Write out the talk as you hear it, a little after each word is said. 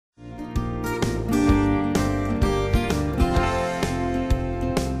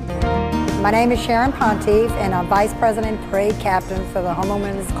My name is Sharron Pontiff, and I'm Vice President Parade Captain for the Houma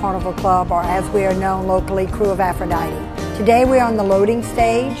Women's Carnival Club, or as we are known locally, Crew of Aphrodite. Today we're on the loading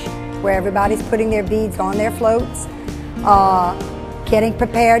stage, where everybody's putting their beads on their floats, getting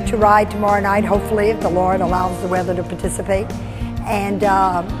prepared to ride tomorrow night, hopefully, if the Lord allows the weather to participate. And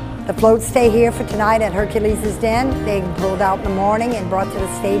the floats stay here for tonight at Hercules' Den. They're pulled out in the morning and brought to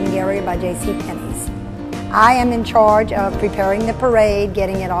the staging area by JCPenney's. I am in charge of preparing the parade,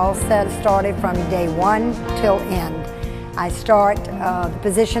 getting it all started from day one till end. I start, the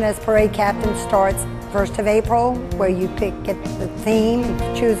position as parade captain starts 1st of April, where you get the theme,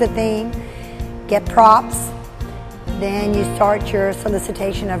 choose a theme, get props. Then you start your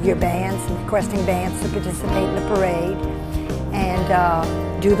solicitation of your bands, requesting bands to participate in the parade,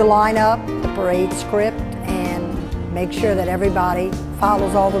 and do the lineup, the parade script, and make sure that everybody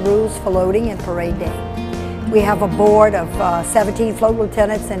follows all the rules for loading and parade day. We have a board of 17 float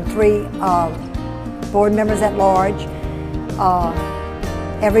lieutenants and 3 board members at large.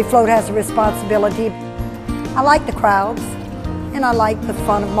 Every float has a responsibility. I like the crowds, and I like the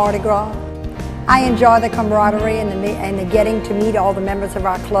fun of Mardi Gras. I enjoy the camaraderie and the getting to meet all the members of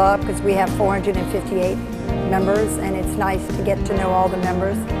our club, because we have 458 members, and it's nice to get to know all the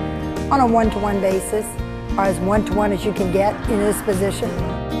members on a one-to-one basis, or as one-to-one as you can get in this position.